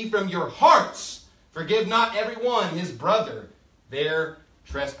 if ye from your hearts forgive not every one his brother their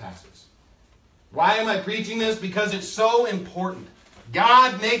trespasses. Why am I preaching this? Because it's so important.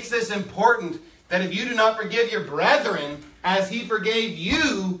 God makes this important, that if you do not forgive your brethren as he forgave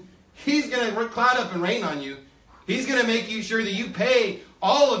you, he's going to cloud up and rain on you. He's going to make you sure that you pay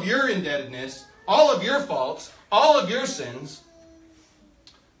all of your indebtedness, all of your faults, all of your sins.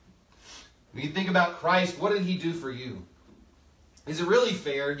 When you think about Christ, what did he do for you? Is it really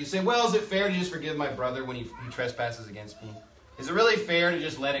fair? You say, well, is it fair to just forgive my brother when he trespasses against me? Is it really fair to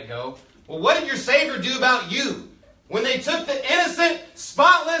just let it go? Well, what did your Savior do about you? When they took the innocent,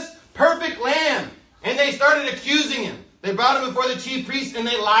 spotless, perfect lamb, and they started accusing him. They brought him before the chief priests, and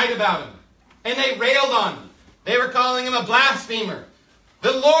they lied about him. And they railed on him. They were calling him a blasphemer.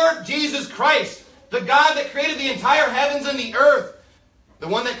 The Lord Jesus Christ, the God that created the entire heavens and the earth, the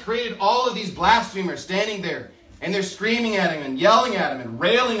one that created all of these blasphemers standing there, and they're screaming at him and yelling at him and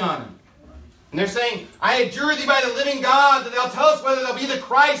railing on him. And they're saying, I adjure thee by the living God that thou tell us whether thou be the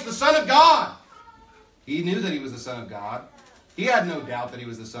Christ, the Son of God. He knew that he was the Son of God. He had no doubt that he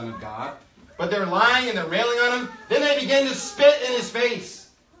was the Son of God. But they're lying and they're railing on him. Then they begin to spit in his face.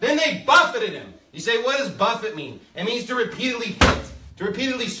 Then they buffeted him. You say, what does buffet mean? It means to repeatedly hit, to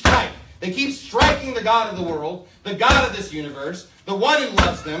repeatedly strike. They keep striking the God of the world, the God of this universe, the one who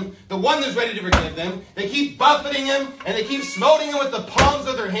loves them, the one who's ready to forgive them. They keep buffeting him, and they keep smoting him with the palms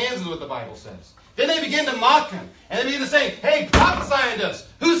of their hands, is what the Bible says. Then they begin to mock him, and they begin to say, hey, prophesy unto us.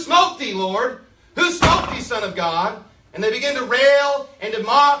 Who smote thee, Lord? Who smote thee, Son of God? And they begin to rail and to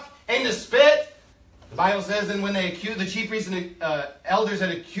mock and to spit. The Bible says, and when they accused, the chief priests and elders had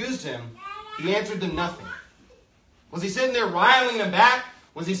accused him, he answered them nothing. Was he sitting there riling them back?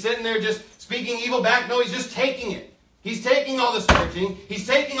 Was he sitting there just speaking evil back? No, he's just taking it. He's taking all the scourging. He's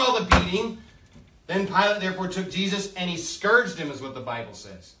taking all the beating. Then Pilate therefore took Jesus and he scourged him, is what the Bible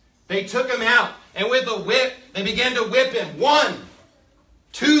says. They took him out, and with a whip, they began to whip him. 1,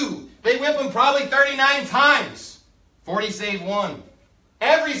 2. They whip him probably 39 times. 40 save 1.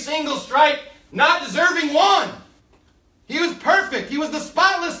 Every single stripe, not deserving one. He was perfect. He was the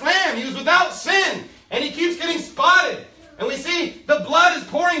spotless lamb. He was without sin. And he keeps getting spotted. And we see the blood is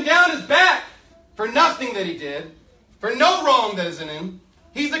pouring down his back for nothing that he did, for no wrong that is in him.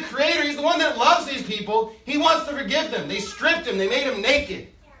 He's the creator. He's the one that loves these people. He wants to forgive them. They stripped him. They made him naked.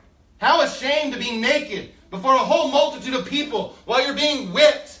 How ashamed to be naked before a whole multitude of people while you're being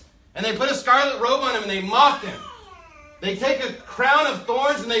whipped. And they put a scarlet robe on him and they mock him. They take a crown of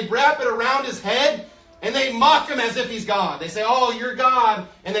thorns and they wrap it around his head and they mock him as if he's God. They say, oh, you're God.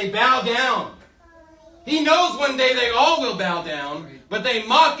 And they bow down. He knows one day they all will bow down, but they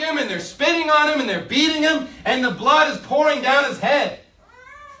mock him and they're spitting on him and they're beating him and the blood is pouring down his head.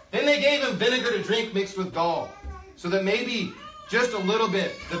 Then they gave him vinegar to drink mixed with gall so that maybe just a little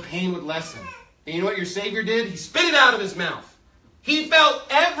bit the pain would lessen. And you know what your Savior did? He spit it out of his mouth. He felt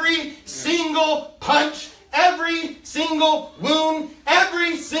every single punch, every single wound,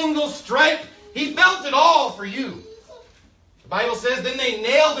 every single stripe. He felt it all for you. The Bible says, then they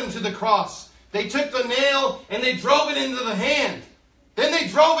nailed him to the cross. They took the nail and they drove it into the hand. Then they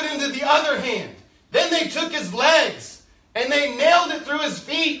drove it into the other hand. Then they took his legs and they nailed it through his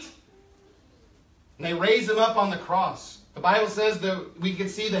feet. And they raised him up on the cross. The Bible says that we could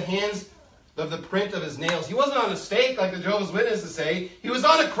see the hands of the print of his nails. He wasn't on a stake like the Jehovah's Witnesses say. He was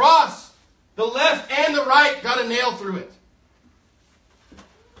on a cross. The left and the right got a nail through it.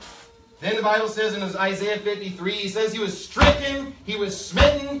 Then the Bible says in Isaiah 53, he says he was stricken, he was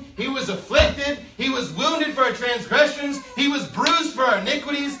smitten, he was afflicted, he was wounded for our transgressions, he was bruised for our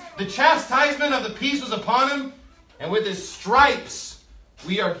iniquities, the chastisement of the peace was upon him, and with his stripes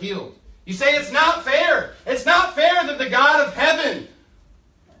we are healed. You say it's not fair. It's not fair that the God of heaven,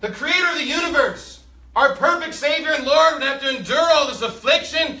 the creator of the universe, our perfect Savior and Lord, would have to endure all this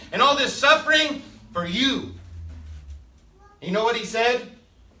affliction and all this suffering for you. You know what he said?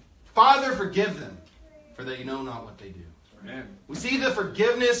 Father, forgive them, for they know not what they do. Amen. We see the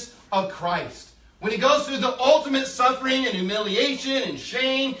forgiveness of Christ. When he goes through the ultimate suffering and humiliation and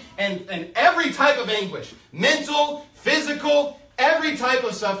shame and every type of anguish, mental, physical, every type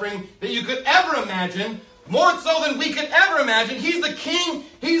of suffering that you could ever imagine, more so than we could ever imagine. He's the King.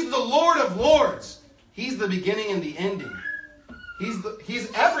 He's the Lord of Lords. He's the beginning and the ending.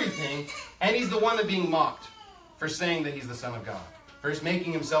 He's everything, and he's the one that's being mocked for saying that he's the Son of God, for his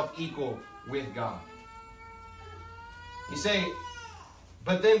making himself equal with God. You say,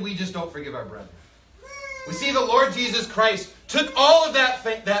 but then we just don't forgive our brethren. We see the Lord Jesus Christ took all of that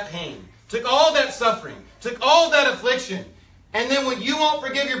pain, took all of that suffering, took all of that affliction, and then when you won't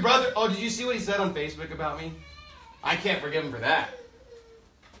forgive your brother, oh, did you see what he said on Facebook about me? I can't forgive him for that.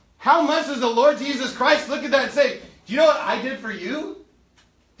 How much does the Lord Jesus Christ look at that and say, do you know what I did for you?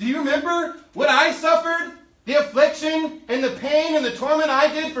 Do you remember what I suffered? The affliction and the pain and the torment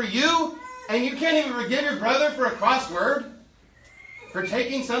I did for you? And you can't even forgive your brother for a cross word? For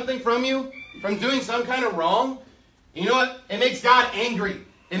taking something from you? From doing some kind of wrong? You know what? It makes God angry.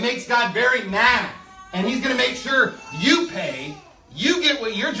 It makes God very mad. And he's going to make sure you pay, you get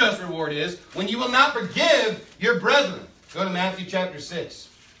what your just reward is, when you will not forgive your brethren. Go to Matthew chapter 6.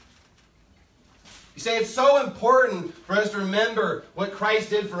 You say it's so important for us to remember what Christ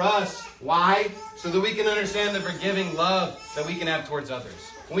did for us. Why? So that we can understand the forgiving love that we can have towards others.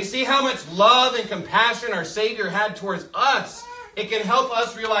 When we see how much love and compassion our Savior had towards us, it can help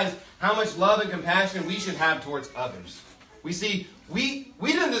us realize how much love and compassion we should have towards others. We see, we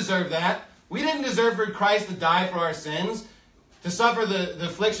didn't deserve that. We didn't deserve for Christ to die for our sins, to suffer the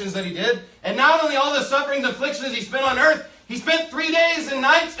afflictions that he did. And not only all the suffering and afflictions he spent on earth, he spent 3 days and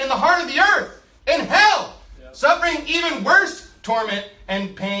nights in the heart of the earth, in hell, suffering even worse torment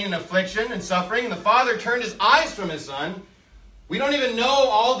and pain and affliction and suffering. And the Father turned his eyes from his Son. We don't even know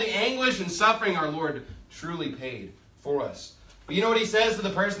all the anguish and suffering our Lord truly paid for us. But you know what he says to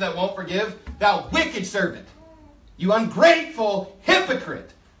the person that won't forgive? Thou wicked servant, you ungrateful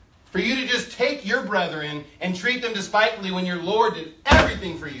hypocrite. For you to just take your brethren and treat them despitefully when your Lord did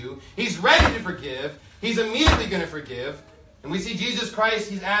everything for you. He's ready to forgive. He's immediately going to forgive. And we see Jesus Christ,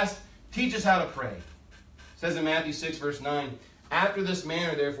 he's asked, teach us how to pray. It says in Matthew 6, verse 9, after this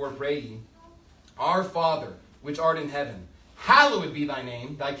manner, therefore, pray ye, Our Father, which art in heaven, hallowed be thy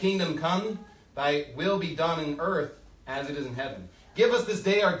name. Thy kingdom come, thy will be done in earth as it is in heaven. Give us this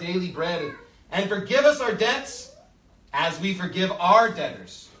day our daily bread, and forgive us our debts as we forgive our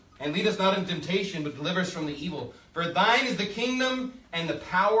debtors. And lead us not into temptation, but deliver us from the evil. For thine is the kingdom, and the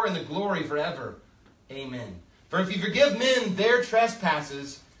power, and the glory forever. Amen. For if you forgive men their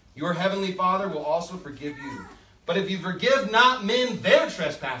trespasses, your heavenly Father will also forgive you. But if you forgive not men their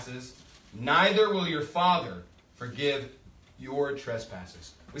trespasses, neither will your Father forgive your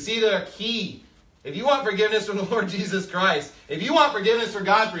trespasses. We see the key. If you want forgiveness from the Lord Jesus Christ, if you want forgiveness from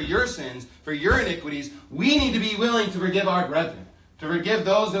God for your sins, for your iniquities, we need to be willing to forgive our brethren. To forgive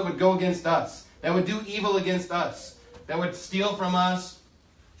those that would go against us, that would do evil against us, that would steal from us.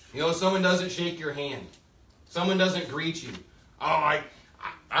 You know, someone doesn't shake your hand. Someone doesn't greet you. Oh, I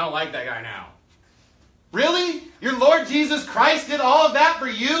don't like that guy now. Really? Your Lord Jesus Christ did all of that for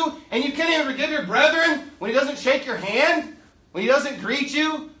you, and you can't even forgive your brethren when he doesn't shake your hand? When he doesn't greet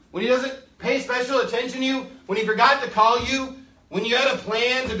you? When he doesn't pay special attention to you? When he forgot to call you? When you had a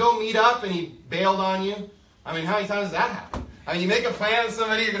plan to go meet up and he bailed on you? I mean, how many times does that happen? I mean, you make a plan with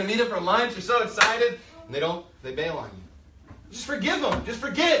somebody, you're going to meet them for lunch, you're so excited, and they bail on you. Just forgive them. Just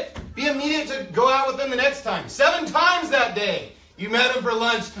forget. Be immediate to go out with them the next time. 7 times that day, you met them for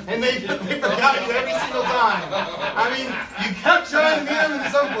lunch, and they forgot you every single time. I mean, you kept trying to meet them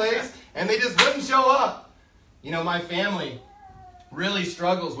in some place, and they just wouldn't show up. You know, my family really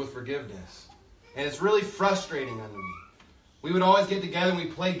struggles with forgiveness, and it's really frustrating on me. We would always get together and we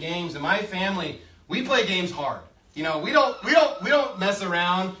play games, and my family, we play games hard. You know, we don't mess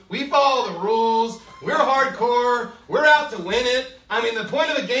around. We follow the rules. We're hardcore. We're out to win it. I mean, the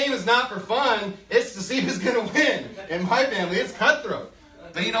point of the game is not for fun. It's to see who's going to win. In my family, it's cutthroat.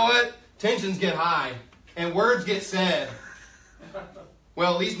 But you know what? Tensions get high, and words get said.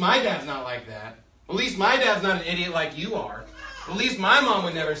 Well, at least my dad's not like that. Well, at least my dad's not an idiot like you are. At least my mom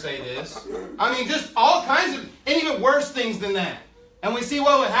would never say this. I mean, just all kinds of, and even worse things than that. And we see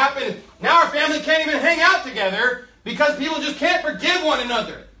what would happen. Now our family can't even hang out together because people just can't forgive one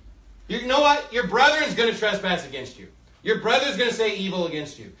another. You know what? Your brother is going to trespass against you. Your brother's going to say evil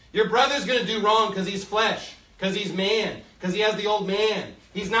against you. Your brother's going to do wrong because he's flesh, because he's man, because he has the old man.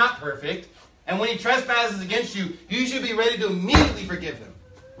 He's not perfect. And when he trespasses against you, you should be ready to immediately forgive them.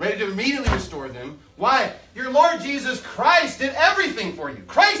 Ready to immediately restore them. Why? Your Lord Jesus Christ did everything for you.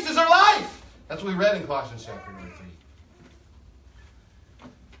 Christ is our life. That's what we read in Colossians chapter 3.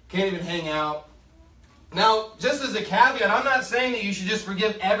 Can't even hang out. Now, just as a caveat, I'm not saying that you should just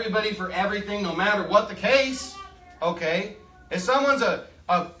forgive everybody for everything, no matter what the case. Okay? If someone's a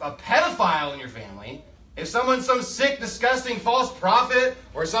pedophile in your family, if someone's some sick, disgusting false prophet,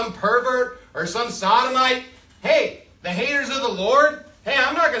 or some pervert, or some sodomite, hey, the haters of the Lord, hey,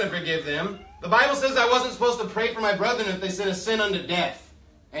 I'm not going to forgive them. The Bible says I wasn't supposed to pray for my brethren if they sin a sin unto death.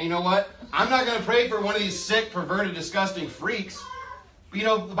 And you know what? I'm not going to pray for one of these sick, perverted, disgusting freaks. But you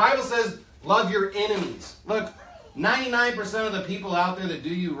know, the Bible says, love your enemies. Look, 99% of the people out there that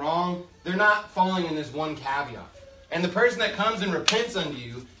do you wrong, they're not falling in this one caveat. And the person that comes and repents unto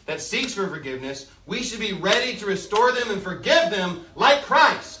you, that seeks for forgiveness, we should be ready to restore them and forgive them like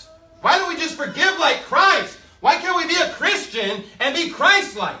Christ. Why don't we just forgive like Christ? Why can't we be a Christian and be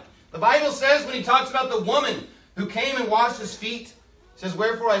Christ-like? The Bible says when he talks about the woman who came and washed his feet, it says,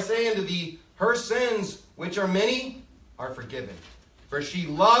 wherefore I say unto thee, her sins, which are many, are forgiven. For she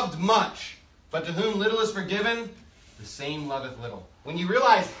loved much, but to whom little is forgiven, the same loveth little. When you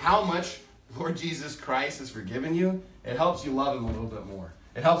realize how much Lord Jesus Christ has forgiven you, it helps you love him a little bit more.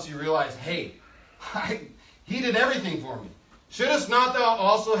 It helps you realize, hey, he did everything for me. Shouldst not thou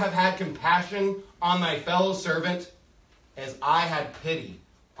also have had compassion on thy fellow servant, as I had pity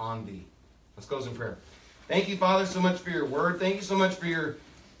on thee? Let's close in prayer. Thank you, Father, so much for your word. Thank you so much for your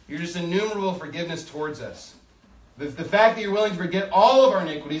just innumerable forgiveness towards us. The fact that you're willing to forget all of our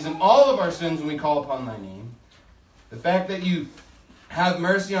iniquities and all of our sins when we call upon thy name. The fact that you have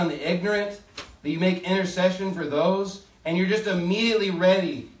mercy on the ignorant, that you make intercession for those, and you're just immediately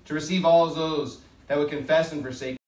ready to receive all of those that would confess and forsake